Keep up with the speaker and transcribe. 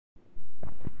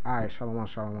Alright, Shalom,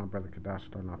 Shalom, Brother Kadash,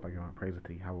 starting off by giving my praise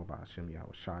to you. How about Hashem Yahweh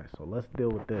Shai? So let's deal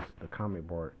with this, the comment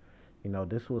board.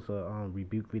 This was a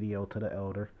rebuke video to the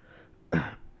elder.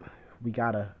 We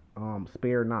got a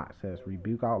spare not, it says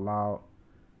rebuke out loud,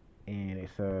 and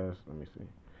it says, let me see,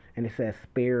 and it says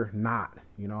spare not.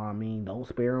 You know what I mean? Don't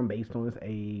spare him based on his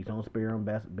age. Don't spare him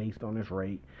based on his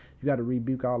rate. You got to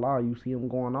rebuke out loud. You see him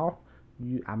going off.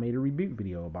 I made a rebuke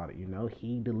video about it.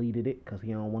 He deleted it because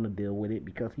he don't want to deal with it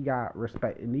because he got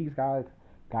respect, and these guys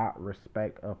got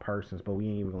respect of persons. But we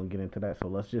ain't even gonna get into that. So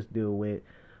let's just deal with,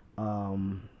 I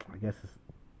guess it's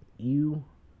U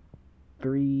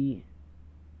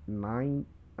 39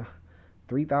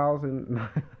 3000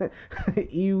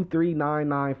 EU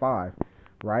 3995,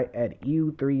 right? At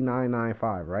EU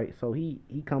 3995, right? So he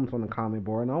comes on the comment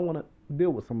board, and I want to deal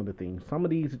with some of the things. Some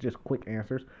of these are just quick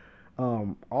answers.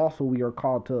 Also, we are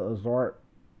called to exhort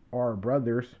our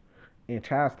brothers and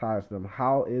chastise them.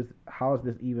 How is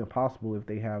this even possible if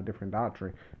they have different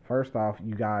doctrine? First off,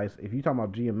 you guys, if you talking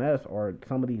about GMS or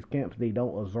some of these camps, they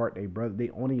don't exhort a brother. They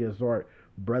only exhort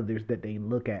brothers that they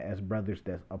look at as brothers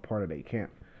that's a part of their camp.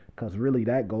 Because really,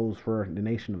 that goes for the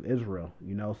nation of Israel.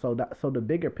 So the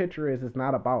bigger picture is it's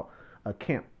not about a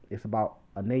camp. It's about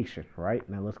a nation, right?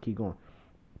 Now let's keep going.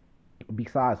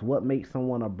 Besides, what makes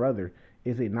someone a brother?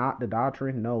 Is it not the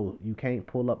doctrine? No, you can't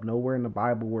pull up nowhere in the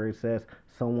Bible where it says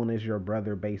someone is your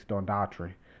brother based on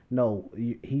doctrine. No,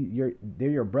 they're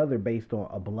your brother based on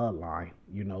a bloodline.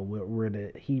 We're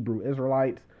the Hebrew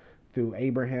Israelites through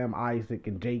Abraham, Isaac,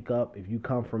 and Jacob. If you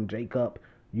come from Jacob,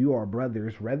 you are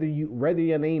brothers. Whether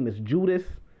your name is Judas,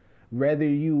 whether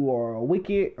you are a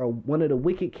wicked or one of the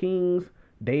wicked kings,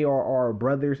 they are our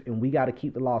brothers, and we got to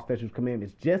keep the law, statutes,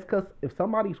 commandments. Just because if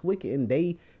somebody's wicked and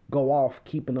they go off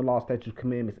keeping the law, statutes,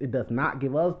 commandments, it does not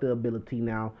give us the ability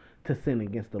now to sin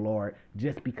against the Lord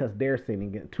just because they're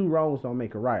sinning. Two wrongs don't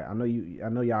make a right. I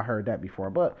know y'all heard that before,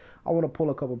 but I want to pull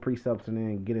a couple precepts and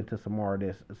then get into some more of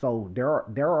this. So there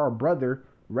are our brother,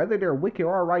 whether they're wicked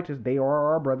or righteous, they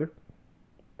are our brother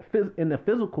in the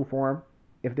physical form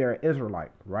if they're an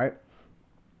Israelite, right?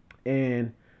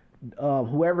 And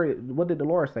whoever, what did the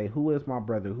Lord say? Who is my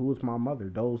brother? Who is my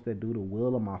mother? Those that do the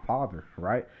will of my Father,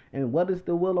 right? And what is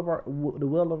the will of the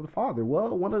will of the Father?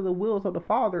 Well, one of the wills of the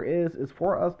Father is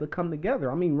for us to come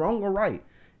together. I mean, wrong or right?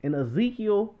 In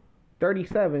Ezekiel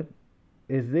 37,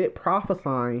 is it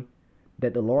prophesying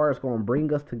that the Lord is going to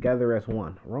bring us together as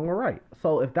one? Wrong or right?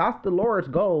 So if that's the Lord's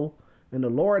goal, and the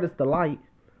Lord is the light,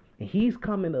 and He's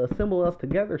coming to assemble us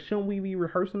together, shouldn't we be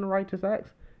rehearsing the righteous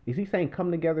acts? Is he saying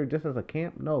come together just as a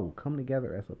camp? No, come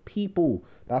together as a people.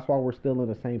 That's why we're still in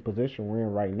the same position we're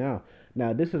in right now.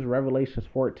 Now, this is Revelations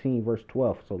 14, verse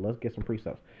 12. So let's get some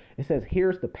precepts. It says,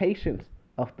 here's the patience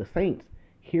of the saints.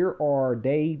 Here are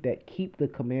they that keep the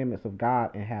commandments of God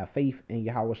and have faith in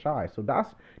Yahweh Shai. So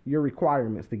that's your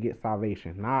requirements to get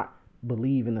salvation. Not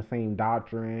believe in the same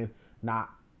doctrine,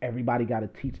 not everybody got to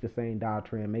teach the same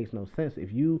doctrine. It makes no sense.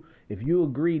 If you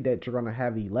agree that you're going to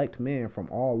have elect men from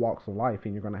all walks of life,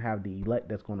 and you're going to have the elect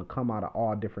that's going to come out of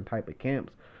all different type of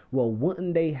camps, well,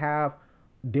 wouldn't they have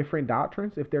different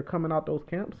doctrines if they're coming out those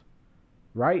camps?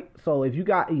 Right? So if you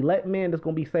got elect men that's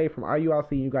going to be saved from RUIC,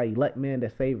 and you got elect men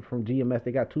that's saved from GMS,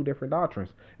 they got two different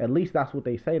doctrines. At least that's what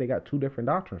they say. They got two different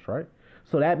doctrines, right?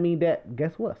 So that means that,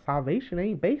 guess what? Salvation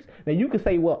ain't based. Now, you can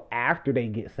say, well, after they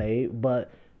get saved,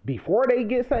 but before they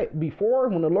get saved, before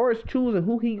when the Lord's choosing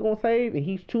who He gonna save, and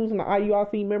He's choosing the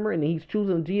IUIC member and He's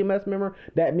choosing the GMS member,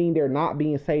 that means they're not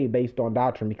being saved based on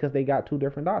doctrine because they got two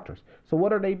different doctrines. So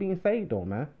what are they being saved on,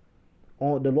 man?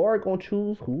 On the Lord gonna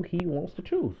choose who He wants to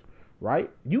choose, right?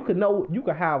 You could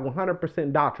have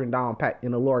 100% doctrine down pat,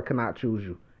 and the Lord cannot choose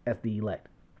you as the elect.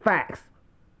 Facts.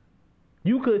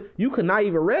 You could not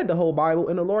even read the whole Bible,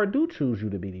 and the Lord do choose you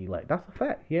to be the elect. That's a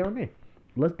fact. Yeah, or nay?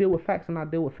 Let's deal with facts and not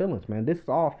deal with feelings, man. This is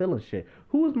all feelings shit.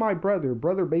 Who is my brother?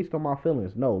 Brother based on my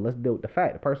feelings. No, let's deal with the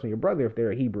fact. The person, your brother, if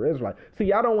they're a Hebrew Israelite. See,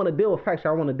 y'all don't want to deal with facts.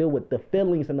 Y'all want to deal with the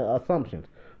feelings and the assumptions.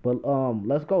 But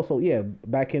let's go. So yeah,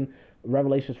 back in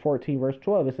Revelations 14, verse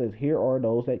 12, it says, here are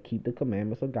those that keep the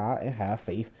commandments of God and have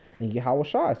faith in Yahweh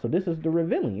Shai. So this is the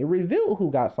revealing. It revealed who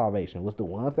got salvation. It was the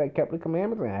ones that kept the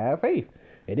commandments and had faith.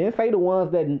 It didn't say the ones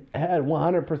that had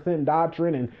 100%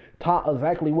 doctrine and taught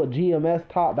exactly what GMS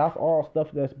taught. That's all stuff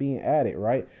that's being added,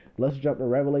 right? Let's jump to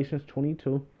Revelations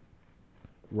 22,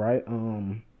 right?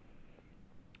 And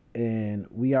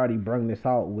we already brung this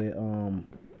out with them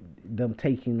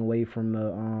taking away from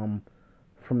the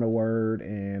word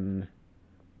and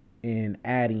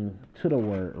adding to the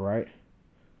word, right?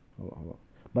 Hold on.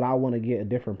 But I want to get a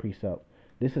different precept.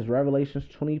 This is Revelations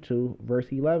 22, verse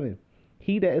 11.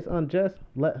 He that is unjust,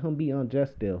 let him be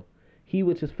unjust still. He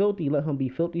which is filthy, let him be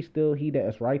filthy still. He that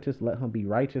is righteous, let him be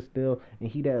righteous still. And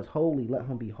he that is holy, let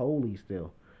him be holy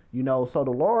still. You know, so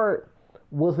the Lord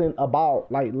wasn't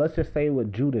about, like, let's just say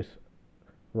with Judas,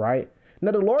 right?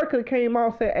 Now the Lord could have came out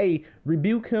and said, "Hey,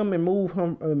 rebuke him and move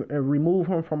him and remove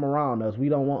him from around us. We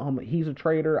don't want him. He's a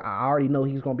traitor. I already know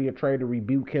he's gonna be a traitor.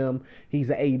 Rebuke him. He's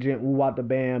an agent. Woo out the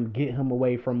bam. Get him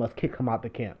away from us. Kick him out the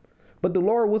camp." But the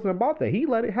Lord wasn't about that. He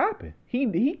let it happen.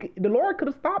 The Lord could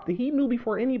have stopped it. He knew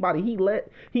before anybody. He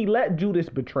let Judas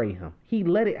betray him. He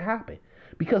let it happen.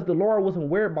 Because the Lord wasn't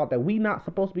worried about that. We not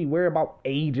supposed to be worried about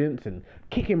agents and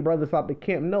kicking brothers out the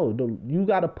camp. No, you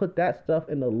got to put that stuff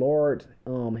in the Lord's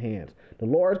hands. The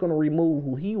Lord's going to remove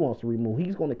who he wants to remove.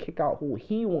 He's going to kick out who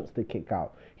he wants to kick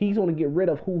out. He's going to get rid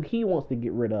of who he wants to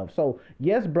get rid of. So,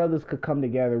 yes, brothers could come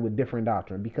together with different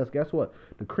doctrine. Because guess what?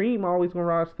 The cream always going to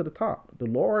rise to the top. The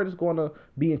Lord is going to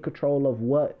be in control of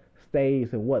what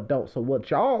stays and what don't. So what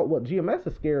GMS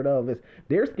is scared of is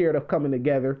they're scared of coming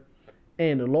together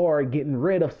and the Lord getting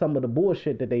rid of some of the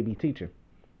bullshit that they be teaching,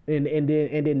 and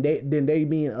then they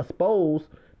being exposed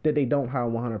that they don't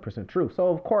have 100% truth. So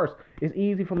of course it's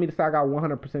easy for me to say I got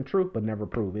 100% truth but never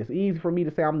prove it. It's easy for me to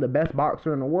say I'm the best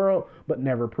boxer in the world but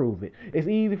never prove it. It's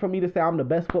easy for me to say I'm the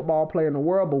best football player in the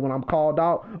world, but when I'm called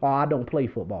out, oh, I don't play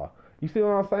football. You see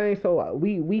what I'm saying? So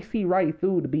we see right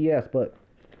through the BS. But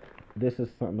this is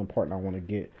something important I want to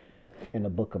get in the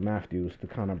book of Matthew to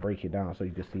kind of break it down so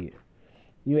you can see it.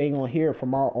 You ain't gonna hear it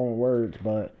from our own words,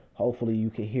 but hopefully you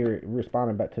can hear it.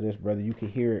 Responding back to this, brother, you can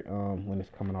hear it when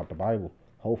it's coming out the Bible.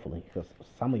 Hopefully, because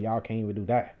some of y'all can't even do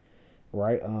that,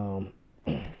 right?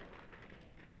 Let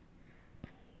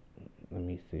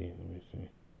me see.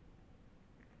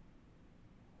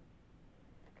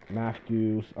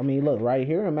 Matthew's. I mean, look right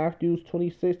here in Matthew's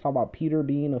 26, talk about Peter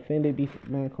being offended.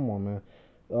 Man, come on, man.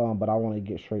 But I want to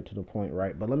get straight to the point,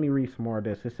 right? But let me read some more of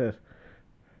this. It says,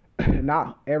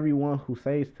 "Not everyone who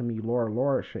says to me, Lord,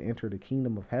 Lord, should enter the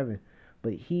kingdom of heaven,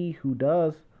 but he who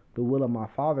does the will of my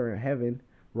Father in heaven,"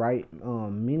 right?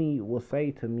 Many will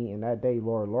say to me in that day,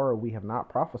 Lord, Lord, we have not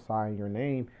prophesied in your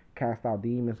name, cast out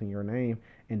demons in your name,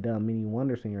 and done many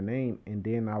wonders in your name. And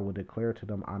then I will declare to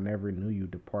them, I never knew you.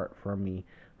 Depart from me,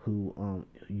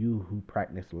 you who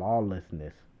practice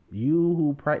lawlessness. You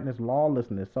who practice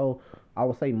lawlessness. So I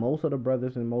would say most of the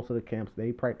brothers in most of the camps,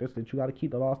 they practice that you got to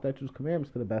keep the law, statutes,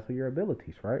 commandments to the best of your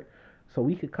abilities, right? So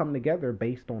we could come together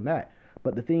based on that.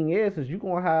 But the thing is you're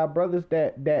going to have brothers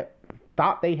that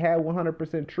thought they had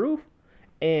 100% truth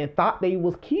and thought they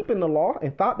was keeping the law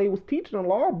and thought they was teaching the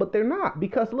law, but they're not.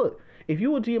 Because look, if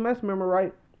you a GMS member,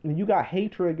 right, and you got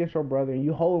hatred against your brother and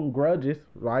you hold grudges,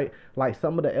 right, like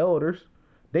some of the elders,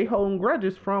 they holding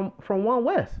grudges from One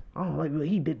West. Oh, like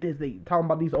he did this. They talking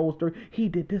about these old stories. He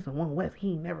did this in One West.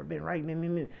 He ain't never been right.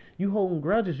 You holding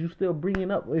grudges. You still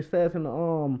bringing up. It says in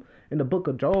the book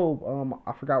of Job.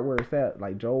 I forgot where it's at.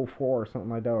 Like Job 4 or something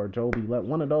like that, or Job 11.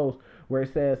 One of those where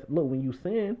it says, look, when you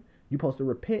sin, you're supposed to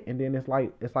repent, and then it's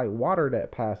like water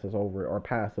that passes over or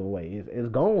passes away. It's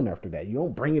gone after that. You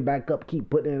don't bring it back up, keep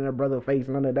putting it in their brother's face,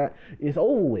 none of that. It's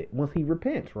over with once he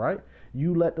repents, right?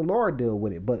 You let the Lord deal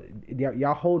with it. But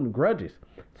y'all holding grudges.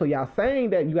 So y'all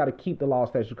saying that you got to keep the law,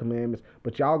 statutes, commandments,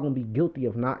 but y'all going to be guilty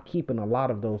of not keeping a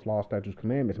lot of those law, statutes,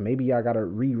 commandments. Maybe y'all got to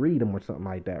reread them or something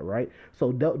like that, right?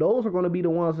 So those are going to be the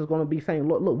ones that's going to be saying,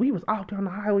 look, we was out there on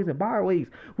the highways and byways.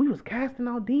 We was casting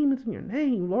out demons in your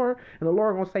name, Lord. And the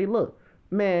Lord going to say, look,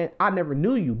 man, I never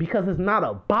knew you, because it's not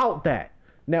about that.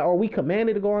 Now, are we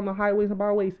commanded to go on the highways and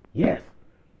byways? Yes.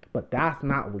 But that's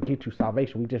not what gets you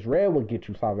salvation. We just read what gets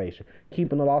you salvation.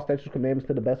 Keeping the law, statutes, commandments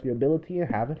to the best of your ability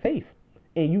and having faith.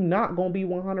 And you're not going to be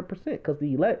 100% because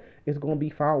the elect is going to be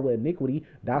found with iniquity.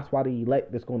 That's why the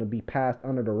elect is going to be passed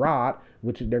under the rod,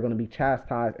 which they're going to be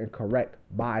chastised and correct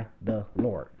by the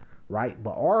Lord, right?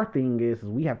 But our thing is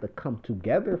we have to come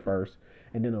together first,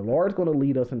 and then the Lord's going to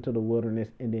lead us into the wilderness,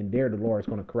 and then there the Lord's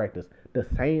going to correct us. The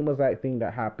same exact thing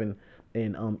that happened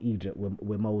in Egypt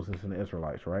with Moses and the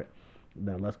Israelites, right?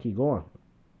 Now let's keep going.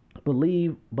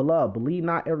 Believe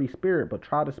not every spirit, but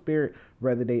try the spirit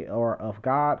whether they are of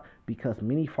God, because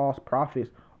many false prophets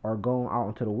are going out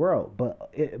into the world.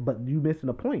 But you missing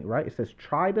the point, right? It says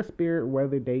try the spirit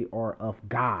whether they are of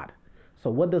God. So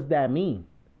what does that mean,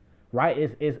 right?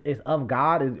 It's of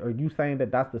God. Are you saying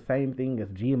that that's the same thing as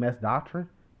GMS doctrine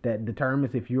that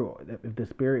determines if the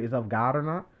spirit is of God or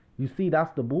not? You see,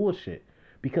 that's the bullshit.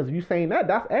 Because if you saying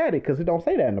that's added, because it don't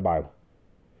say that in the Bible.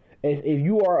 If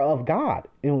you are of God,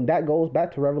 and that goes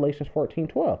back to Revelations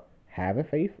 14:12, having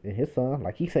faith in his son,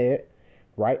 like he said,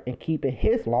 right, and keeping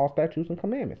his law, statutes, and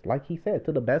commandments, like he said,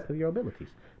 to the best of your abilities.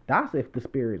 That's if the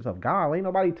spirit's of God. Ain't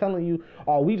nobody telling you,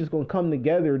 oh, we just gonna come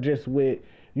together just with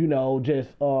just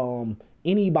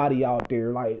anybody out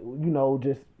there, like,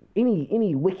 just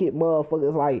any wicked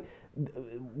motherfuckers, like,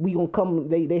 we gonna come,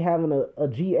 they having a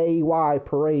GAY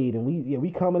parade, and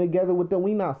we coming together with them.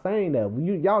 We not saying that.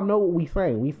 Y'all know what we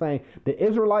saying. We saying the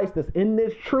Israelites that's in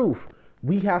this truth,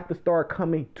 we have to start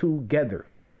coming together.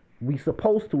 We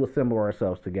supposed to assemble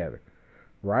ourselves together,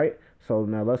 right? So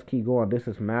now let's keep going. This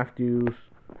is Matthew's.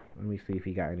 Let me see if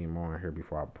he got any more in here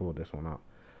before I pull this one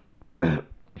out.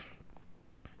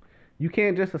 You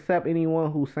can't just accept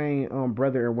anyone who's saying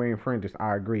brother and wearing fringes.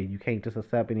 I agree. You can't just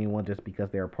accept anyone just because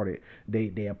they're part of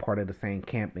they are part of the same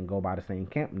camp and go by the same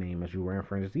camp name as you wearing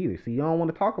fringes either. See, you don't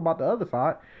want to talk about the other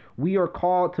side. We are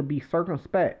called to be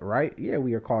circumspect, right? Yeah,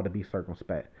 we are called to be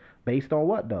circumspect. Based on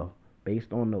what though?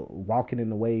 Based on the walking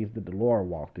in the ways that the Lord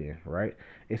walked in, right?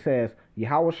 It says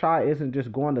Yahushua isn't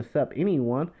just going to accept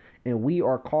anyone, and we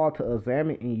are called to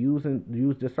examine and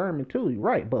use discernment too,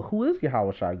 right? But who is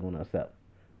Yahushua going to accept?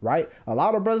 Right? A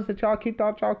lot of brothers that y'all kicked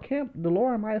out y'all camp, the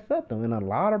Lord might accept them. And a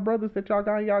lot of brothers that y'all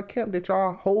got in y'all camp that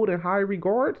y'all hold in high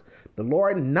regards, the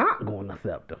Lord not going to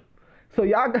accept them. So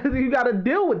you got to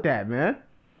deal with that, man.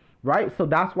 Right? So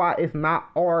that's why it's not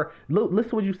our, listen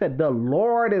to what you said, the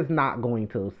Lord is not going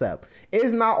to accept.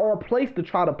 It's not our place to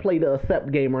try to play the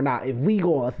accept game or not, if we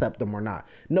going to accept them or not.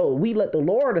 No, we let the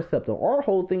Lord accept them. Our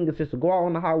whole thing is just to go out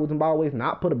on the highways and byways,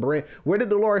 not put a brand. Where did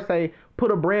the Lord say,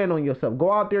 put a brand on yourself?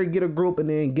 Go out there and get a group and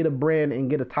then get a brand and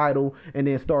get a title and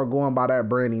then start going by that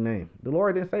branding name. The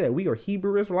Lord didn't say that. We are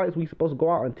Hebrew Israelites. We supposed to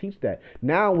go out and teach that.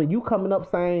 Now, when you coming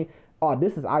up saying, oh,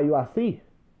 this is IUIC,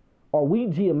 or we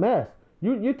GMS,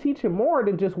 you're teaching more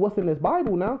than just what's in this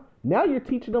Bible now. Now you're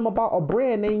teaching them about a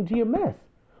brand named GMS.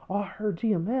 Oh, I heard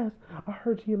GMS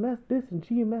this and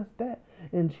GMS that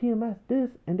and GMS this,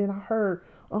 and then I heard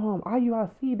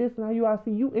IUIC this and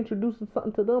IUIC. You introducing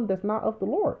something to them that's not of the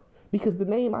Lord, because the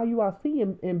name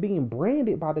IUIC and being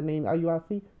branded by the name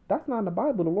IUIC, that's not in the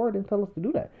Bible. The Lord didn't tell us to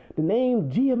do that. The name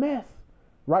GMS,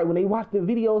 right? When they watch the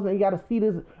videos and they got to see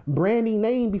this branding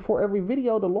name before every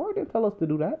video, the Lord didn't tell us to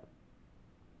do that.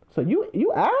 So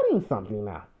you adding something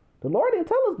now. The Lord didn't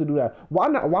tell us to do that. Why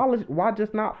not? Why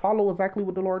just not follow exactly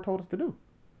what the Lord told us to do?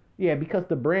 Yeah, because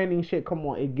the branding shit, come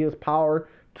on, it gives power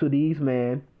to these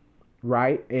men,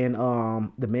 right? And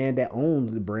the man that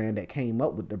owns the brand, that came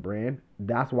up with the brand.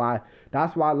 That's why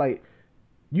like,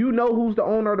 who's the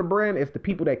owner of the brand? It's the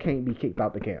people that can't be kicked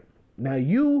out the camp. Now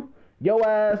your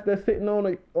ass that's sitting on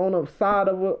the side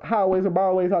of a highways or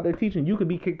byways out there teaching, you could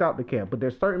be kicked out the camp. But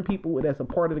there's certain people that's a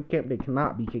part of the camp that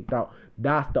cannot be kicked out.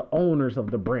 That's the owners of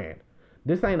the brand.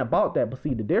 This ain't about that. But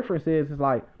see, the difference is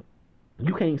like,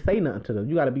 you can't say nothing to them.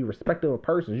 You got to be respectful of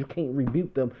persons. You can't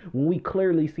rebuke them when we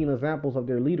clearly seen examples of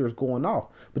their leaders going off.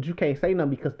 But you can't say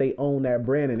nothing because they own that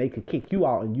brand and they could kick you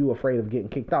out and you afraid of getting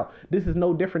kicked out. This is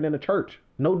no different than a church.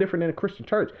 No different than a Christian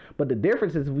church. But the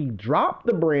difference is we drop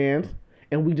the brands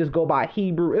and we just go by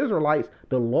Hebrew Israelites.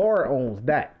 The Lord owns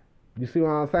that. You see what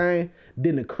I'm saying?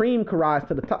 Then the cream can rise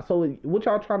to the top. So what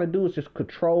y'all trying to do is just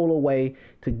control a way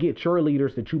to get your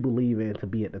leaders that you believe in to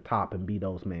be at the top and be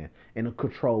those men in a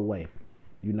controlled way.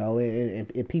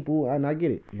 And people, and I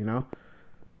get it,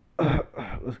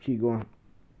 Let's keep going.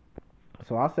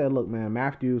 So I said, look, man,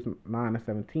 Matthew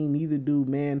 9:17, neither do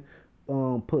men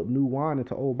put new wine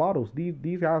into old bottles.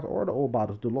 These guys are the old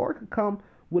bottles. The Lord could come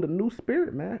with a new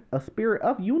spirit, man, a spirit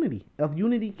of unity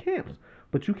camps.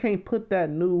 But you can't put that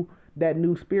new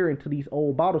spirit into these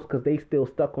old bottles because they still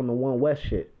stuck on the One West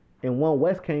shit. And One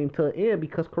West came to an end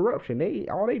because corruption.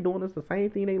 All they doing is the same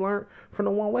thing they learned from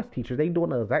the One West teachers. They doing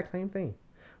the exact same thing.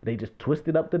 They just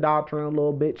twisted up the doctrine a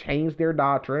little bit, changed their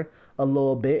doctrine a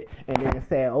little bit, and then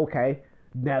said, okay,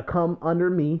 now come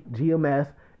under me, GMS,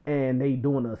 and they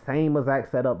doing the same exact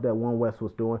setup that One West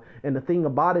was doing. And the thing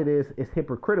about it is, it's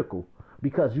hypocritical.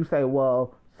 Because you say,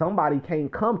 well, somebody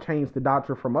can't come change the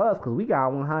doctrine from us because we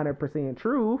got 100%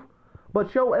 truth.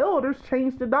 But your elders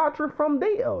changed the doctrine from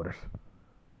their elders.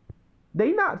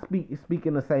 They not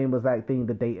speaking the same exact thing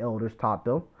that they elders taught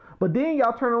them. But then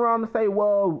y'all turn around and say,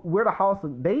 well, we're the house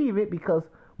of David because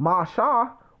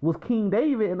Masha was King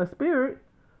David in the spirit.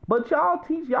 But y'all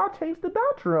changed the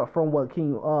doctrine up from what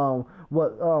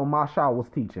Masha was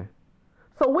teaching.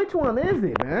 So which one is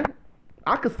it, man?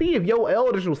 I could see if your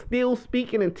elders were still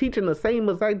speaking and teaching the same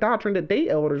exact doctrine that they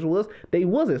elders was, they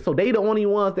wasn't. So they the only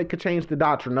ones that could change the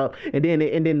doctrine up, and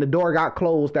then the door got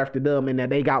closed after them, and that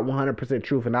they got 100%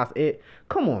 truth, and that's it.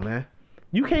 Come on, man.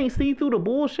 You can't see through the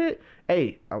bullshit.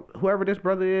 Hey, whoever this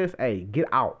brother is, hey, get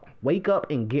out. Wake up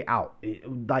and get out.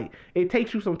 It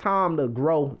takes you some time to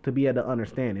grow to be able to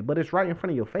understand it, but it's right in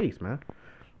front of your face, man.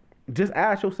 Just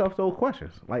ask yourself those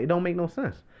questions. Like, it don't make no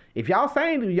sense. If y'all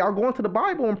saying, y'all going to the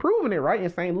Bible and proving it, right,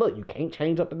 and saying, look, you can't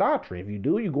change up the doctrine. If you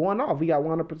do, you going off. We got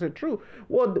 100% true.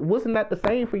 Well, wasn't that the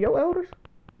same for your elders?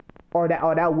 Or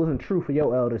that wasn't true for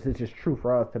your elders, it's just true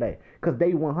for us today. Because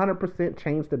they 100%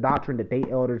 changed the doctrine that they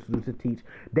elders used to teach.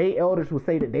 They elders would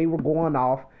say that they were going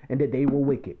off and that they were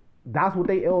wicked. That's what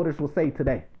they elders will say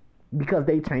today. Because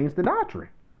they changed the doctrine.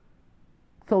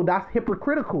 So that's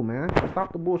hypocritical, man.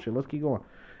 Stop the bullshit. Let's keep going.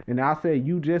 And I said,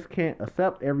 you just can't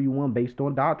accept everyone based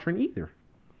on doctrine either.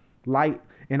 Like,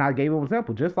 and I gave an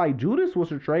example. Just like Judas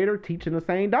was a traitor teaching the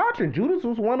same doctrine. Judas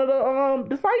was one of the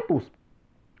disciples.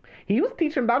 He was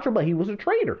teaching doctrine, but he was a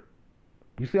traitor.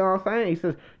 You see what I'm saying? He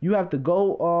says you have to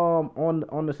go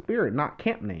on the spirit, not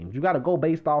camp names. You got to go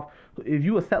based off. If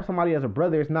you accept somebody as a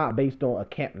brother, it's not based on a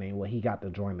camp name where he got to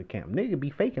join the camp. Nigga be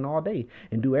faking all day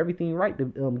and do everything right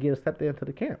to get accepted into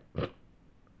the camp.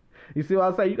 You see what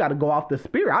I'm saying? You got to go off the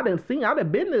spirit. I done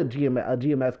been to a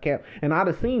GMS camp, and I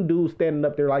done seen dudes standing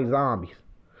up there like zombies.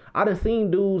 I done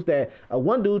seen dudes that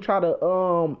one dude tried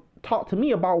to talk to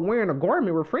me about wearing a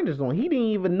garment with fringes on. He didn't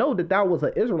even know that was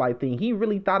an Israelite thing. He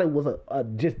really thought it was a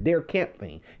just their camp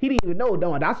thing. He didn't even know,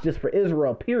 no, that's just for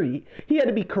Israel, period. He had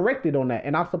to be corrected on that,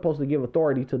 and I'm supposed to give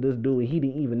authority to this dude, and he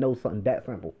didn't even know something that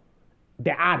simple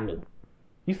that I knew.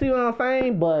 You see what I'm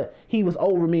saying? But he was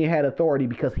over me and had authority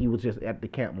because he was just at the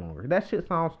camp longer. That shit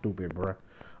sounds stupid, bro.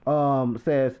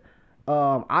 Says,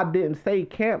 I didn't say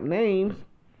camp names.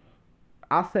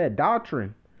 I said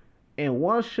doctrine. And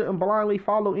one shouldn't blindly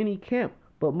follow any camp,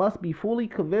 but must be fully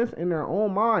convinced in their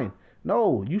own mind.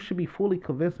 No, you should be fully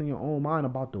convinced in your own mind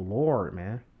about the Lord,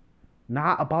 man.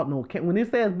 Not about no camp. When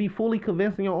it says be fully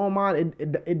convinced in your own mind,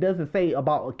 it doesn't say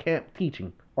about a camp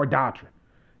teaching or doctrine.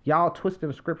 Y'all twisting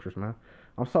the scriptures, man.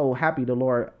 I'm so happy the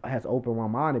Lord has opened my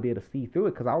mind to be able to see through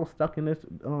it, because I was stuck in this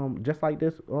just like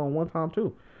this one time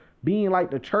too. Being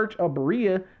like the church of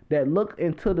Berea that look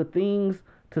into the things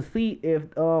to see if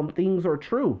things are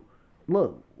true.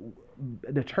 Look,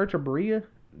 the church of Berea,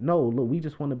 no, look, we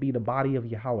just want to be the body of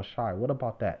Yahweh Shai. What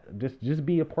about that? Just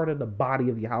be a part of the body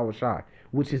of Yahweh Shai,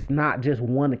 which is not just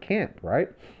one camp, right?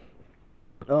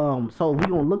 So we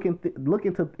gonna look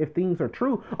into if things are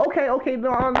true. Okay,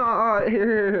 no,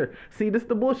 here. See, this is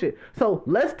the bullshit. So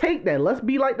let's take that. Let's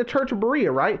be like the church of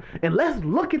Berea, right? And let's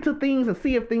look into things and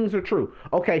see if things are true.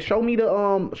 Okay, show me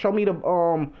the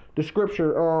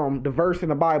scripture, the verse in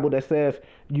the Bible that says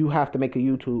you have to make a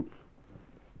YouTube.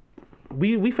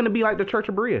 We finna be like the church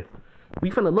of Berea.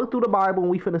 We finna look through the Bible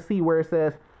and we finna see where it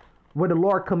says where the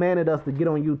Lord commanded us to get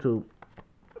on YouTube.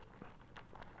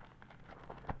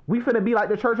 We finna be like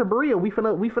the church of Berea. We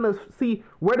finna see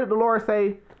where did the Lord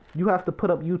say you have to put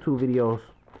up YouTube videos.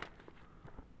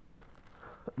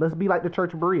 Let's be like the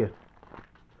church of Berea.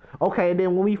 Okay, and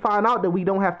then when we find out that we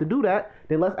don't have to do that,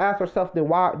 then let's ask ourselves, then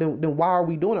why are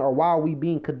we doing it? Or why are we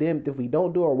being condemned if we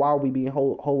don't do it? Or why are we being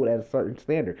hold at a certain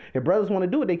standard? If brothers want to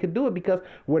do it, they can do it, because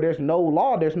where there's no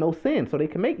law, there's no sin. So they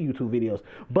can make YouTube videos.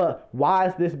 But why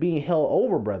is this being held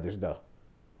over, brothers, though?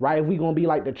 Right? If we going to be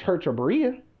like the church of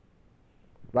Berea,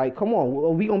 like, come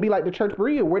on, we going to be like the church of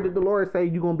Berea. Where did the Lord say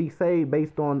you're going to be saved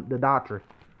based on the doctrine?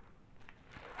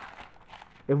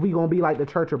 If we going to be like the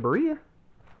church of Berea,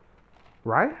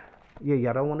 right? Yeah,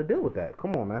 y'all don't want to deal with that.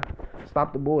 Come on, man.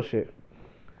 Stop the bullshit.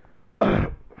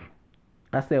 I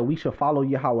said we should follow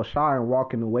Yahweh Shai and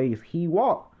walk in the ways he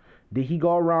walked. Did he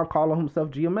go around calling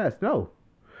himself GMS? No.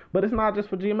 But it's not just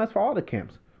for GMS, for all the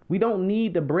camps. We don't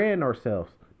need to brand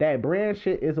ourselves. That brand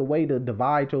shit is a way to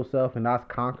divide yourself, and that's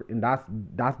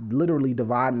that's literally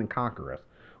divide and conquer us.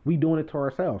 We doing it to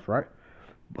ourselves, right?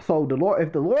 So the Lord,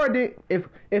 if the Lord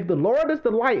is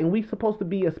the light, and we supposed to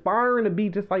be aspiring to be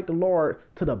just like the Lord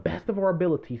to the best of our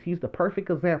abilities, he's the perfect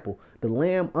example, the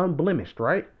Lamb unblemished,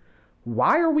 right?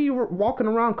 Why are we walking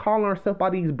around calling ourselves by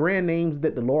these brand names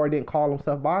that the Lord didn't call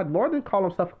himself by? The Lord didn't call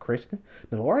himself a Christian.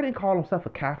 The Lord didn't call himself a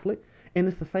Catholic. And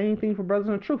it's the same thing for Brothers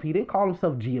in the Truth. He didn't call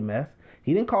himself GMS.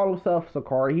 He didn't call himself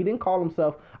Sakari. He didn't call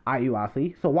himself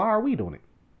IUIC. So why are we doing it?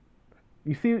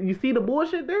 You see the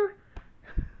bullshit there?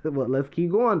 But let's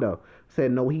keep going though.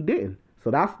 Said no, he didn't.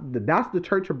 So that's the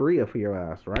church of Berea for your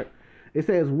ass, right? It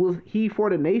says, was he for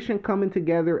the nation coming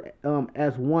together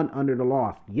as one under the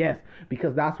laws? Yes,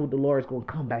 because that's what the Lord is going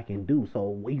to come back and do.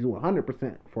 So he's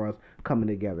 100% for us coming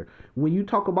together. When you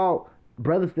talk about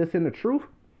brothers that's in the truth,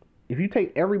 if you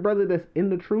take every brother that's in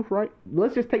the truth, right?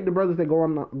 Let's just take the brothers that go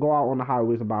out on the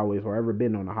highways and byways, or ever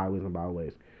been on the highways and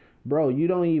byways. Bro, you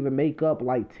don't even make up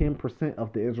like 10%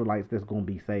 of the Israelites that's going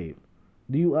to be saved.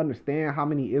 Do you understand how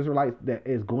many Israelites that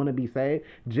is going to be saved?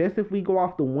 Just if we go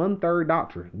off the 1/3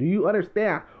 doctrine. Do you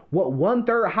understand what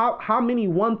 1/3, how many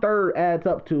 1/3 adds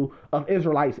up to of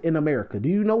Israelites in America? Do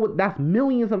you know what that's?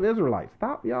 Millions of Israelites.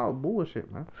 Stop y'all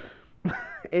bullshit, man.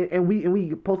 and we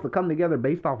supposed to come together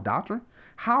based off doctrine?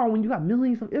 How, when you got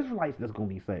millions of Israelites that's gonna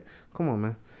be saved? Come on,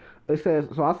 man. It says,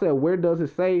 so I said, where does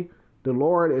it say the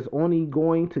Lord is only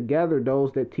going to gather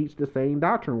those that teach the same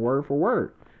doctrine, word for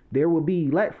word? There will be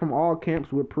elect from all camps,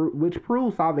 which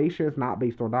proves salvation is not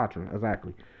based on doctrine.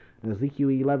 Exactly. In Ezekiel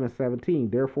 11:17,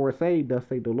 therefore say, thus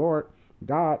say the Lord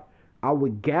God, I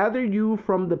will gather you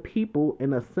from the people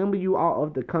and assemble you out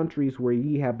of the countries where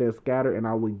ye have been scattered, and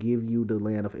I will give you the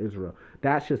land of Israel.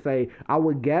 That should say, I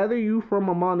will gather you from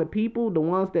among the people, the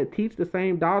ones that teach the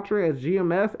same doctrine as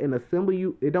GMS, and assemble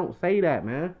you. It don't say that,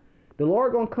 man. The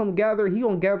Lord gonna come gather. He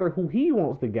gonna gather who he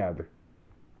wants to gather.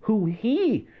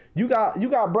 You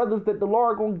got brothers that the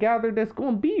Lord gonna gather that's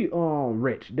gonna be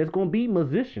rich, that's gonna be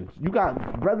musicians. You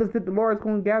got brothers that the Lord is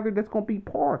gonna gather that's gonna be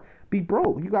poor, be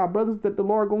broke. You got brothers that the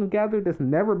Lord gonna gather that's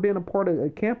never been a part of a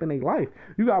camp in their life.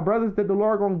 You got brothers that the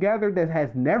Lord gonna gather that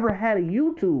has never had a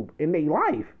YouTube in their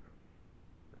life.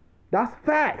 That's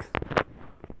facts.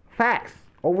 Facts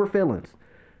over feelings.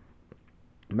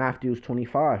 Matthew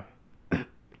 25,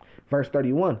 verse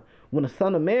 31. When the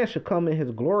Son of Man shall come in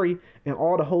his glory, and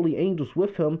all the holy angels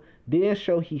with him, then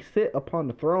shall he sit upon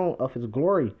the throne of his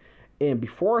glory. And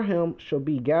before him shall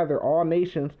be gathered all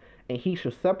nations, and he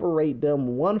shall separate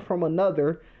them one from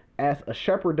another, as a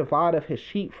shepherd divideth his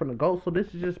sheep from the goats. So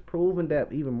this is just proving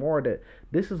that even more that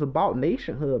this is about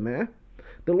nationhood, man.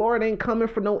 The Lord ain't coming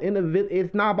for no individual.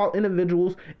 It's not about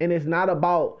individuals, and it's not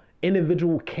about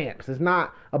individual camps. It's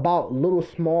not about little,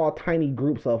 small, tiny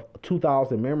groups of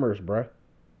 2,000 members, bruh.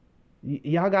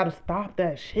 Y'all gotta stop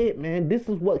that shit, man. This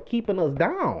is what keeping us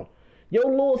down. Your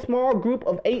little small group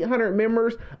of 800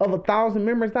 members, of 1,000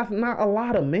 members, that's not a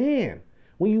lot of man.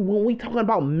 When we talking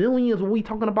about millions, when we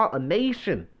talking about a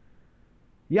nation,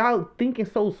 y'all thinking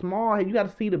so small. You got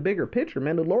to see the bigger picture,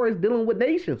 man. The Lord is dealing with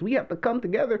nations. We have to come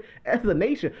together as a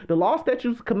nation. The law,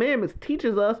 statutes, commandments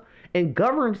teaches us and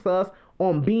governs us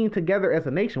on being together as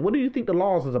a nation. What do you think the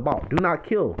laws is about? Do not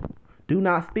kill. Do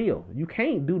not steal. You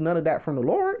can't do none of that from the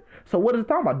Lord. So what is it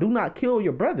talking about? Do not kill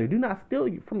your brother. Do not steal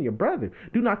from your brother.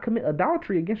 Do not commit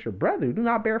adultery against your brother. Do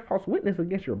not bear false witness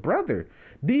against your brother.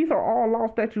 These are all law,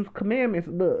 statutes, commandments,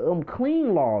 the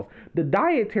clean laws, the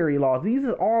dietary laws. These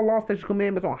are all law, statutes,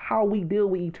 commandments on how we deal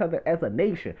with each other as a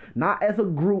nation. Not as a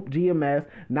group, GMS,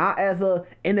 not as a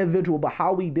individual, but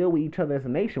how we deal with each other as a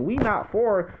nation. We not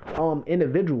for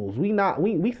individuals.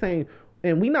 We saying,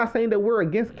 and we not saying that we're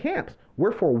against camps.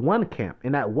 We're for one camp,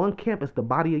 and that one camp is the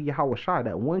body of Yahweh Shai.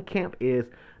 That one camp is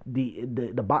the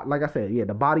like I said,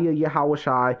 the body of Yahweh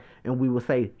Shai, and we would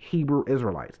say Hebrew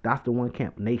Israelites. That's the one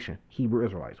camp, nation, Hebrew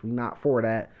Israelites. We not for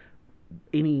that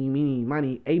any, meeny,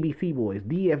 miny, ABC boys,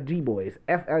 DFG boys,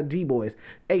 FLG boys,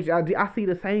 HIG. I see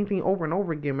the same thing over and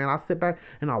over again, man. I sit back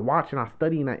and I watch and I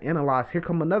study and I analyze. Here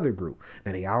come another group.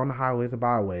 And they out on the highways and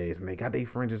byways, and they got their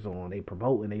fringes on. They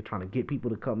promoting, they trying to get people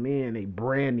to come in. They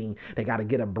branding. They got to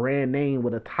get a brand name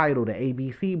with a title, the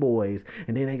ABC boys.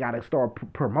 And then they got to start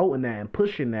promoting that and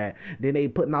pushing that. Then they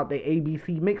putting out the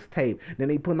ABC mixtape. Then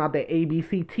they putting out the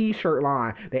ABC t-shirt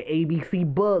line, the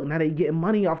ABC book. Now they getting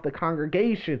money off the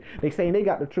congregation. They saying they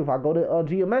got the truth. I go to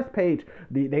GMS page.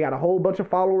 They got a whole bunch of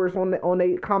followers on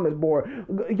their comments board.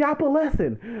 Yappa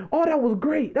lesson. Oh, that was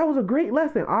great. That was a great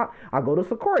lesson. I go to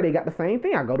Sakura. They got the same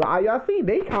thing. I go to IRC.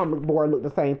 They comment board look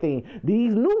the same thing.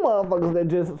 These new motherfuckers that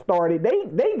just started,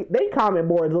 they comment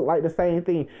boards look like the same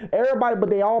thing. Everybody, but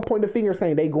they all point the finger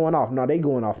saying they going off. No, they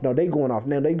going off. No, they going off.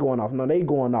 No, they going off. No, they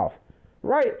going off.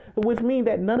 Right? Which means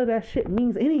that none of that shit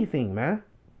means anything, man.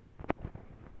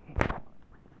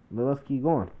 But let's keep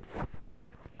going.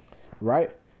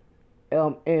 Right?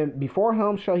 And before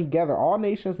him shall he gather all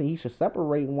nations, and he shall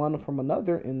separate one from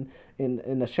another, and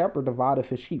the shepherd divideth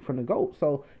his sheep from the goat.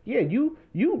 So yeah, you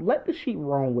let the sheep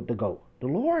roam with the goat. The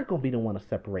Lord gonna be the one to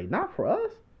separate, not for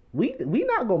us. We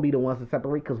not gonna be the ones to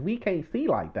separate, because we can't see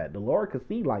like that. The Lord can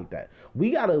see like that.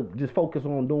 We gotta just focus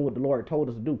on doing what the Lord told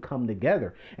us to do, come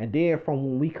together. And then from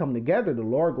when we come together, the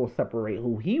Lord gonna separate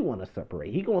who he wanna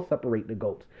separate. He gonna separate the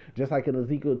goats. Just like in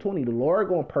Ezekiel 20, the Lord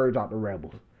gonna purge out the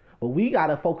rebels. But we got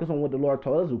to focus on what the Lord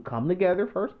told us to come together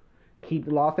first, keep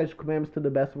the law, statutes, commandments to the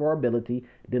best of our ability,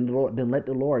 then let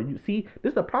the Lord. You see,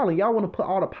 this is the problem. Y'all want to put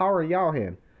all the power in y'all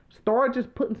hand. Start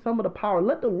just putting some of the power.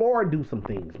 Let the Lord do some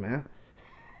things, man.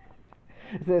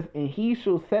 It says, and he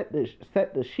shall set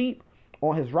the sheep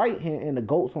on his right hand and the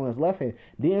goats on his left hand.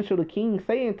 Then shall the king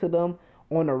say unto them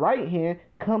On the right hand,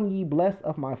 come ye blessed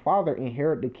of my Father,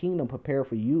 inherit the kingdom prepared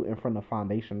for you and from the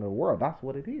foundation of the world. That's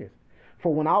what it is.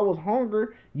 For when I was hungry,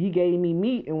 ye gave me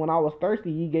meat, and when I was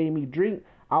thirsty, ye gave me drink.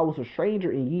 I was a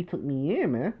stranger, and ye took me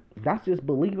in, man. That's just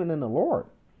believing in the Lord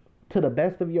to the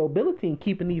best of your ability and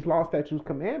keeping these law, statutes,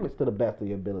 commandments to the best of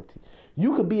your ability.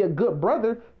 You could be a good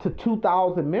brother to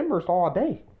 2,000 members all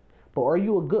day, but are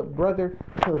you a good brother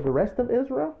to the rest of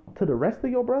Israel, to the rest of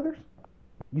your brothers?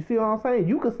 You see what I'm saying?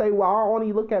 You could say, well, I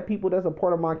only look at people that's a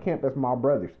part of my camp as my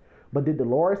brothers. But did the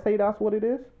Lord say that's what it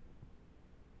is?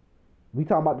 We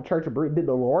talking about the church of Britain. Did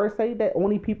the Lord say that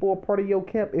only people a part of your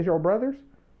camp is your brothers?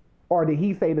 Or did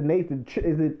he say the nation?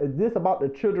 Is this about the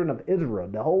children of Israel,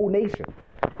 the whole nation?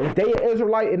 If they are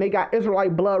Israelite and they got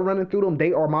Israelite blood running through them,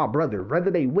 they are my brothers.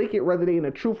 Whether they wicked, whether they in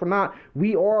the truth or not,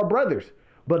 we are brothers.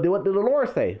 But what did the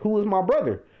Lord say? Who is my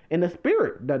brother? In the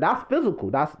spirit, that's physical.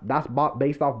 That's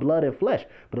based off blood and flesh.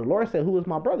 But the Lord said, who is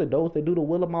my brother? Those that do the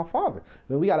will of my Father.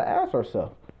 Then we got to ask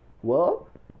ourselves, well,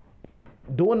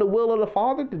 doing the will of the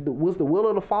Father, was the will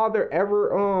of the Father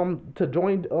ever to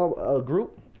join a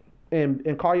group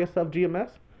and call yourself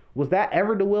GMS? Was that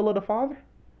ever the will of the Father?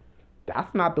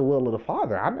 That's not the will of the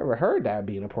Father. I never heard that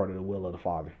being a part of the will of the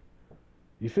Father.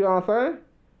 You see what I'm saying?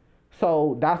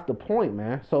 So that's the point,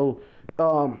 man. So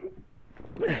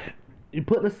you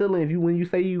put in the ceiling. When you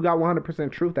say you got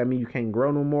 100% truth, that means you can't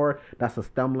grow no more. That's a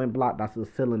stumbling block. That's a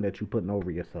ceiling that you putting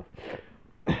over yourself.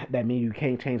 That means you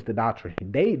can't change the doctrine.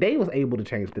 They was able to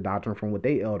change the doctrine from what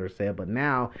they elders said, but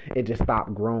now it just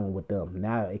stopped growing with them.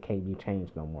 Now it can't be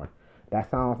changed no more. That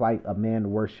sounds like a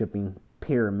man worshiping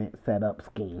pyramid setup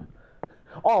scheme.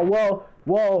 Oh,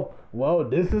 well,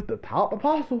 this is the top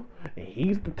apostle, and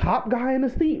he's the top guy in the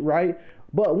seat, right?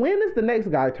 But when is the next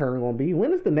guy turn gonna be?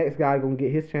 When is the next guy gonna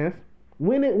get his chance?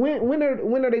 When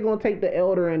are they gonna take the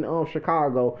elder in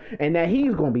Chicago, and that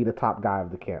he's gonna be the top guy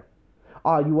of the camp?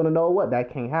 Oh, you want to know what?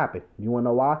 That can't happen. You want to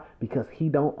know why? Because he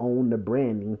don't own the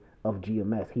branding of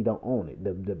GMS. He don't own it.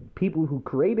 The people who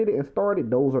created it and started,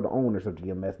 those are the owners of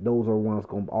GMS. Those are the ones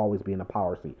going to always be in the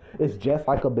power seat. It's just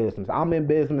like a business. I'm in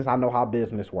business. I know how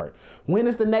business works. When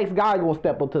is the next guy going to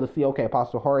step up to the sea? Okay,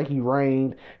 Apostle Harry, he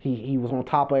reigned. He was on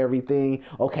top of everything.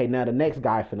 Okay, now the next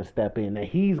guy finna step in, and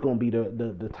he's going to be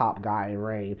the top guy and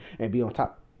reign and be on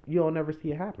top. You'll never see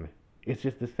it happening. It's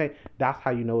just the same. That's how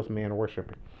you know it's man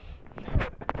worshiping.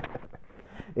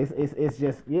 It's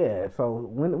just, yeah. So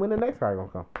when the next guy gonna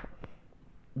come?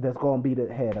 That's gonna be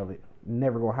the head of it.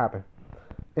 Never gonna happen.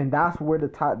 And that's where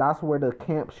the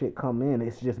camp shit come in.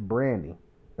 It's just branding.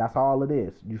 That's all it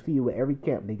is. You see with every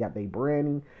camp, they got their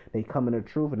branding. They come in the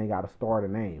truth, and they got to start a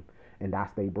name, and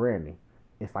that's their branding.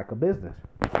 It's like a business,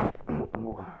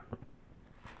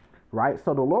 right?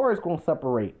 So the Lord is gonna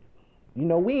separate. You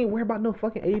know, we ain't worried about no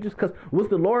fucking ages. Cause was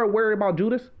the Lord worried about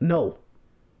Judas? No.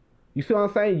 You see what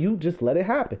I'm saying? You just let it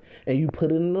happen. And you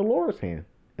put it in the Lord's hand.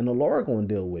 And the Lord going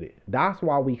to deal with it. That's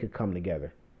why we could come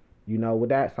together. You know, with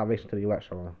that, salvation to the elect.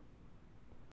 Shalom.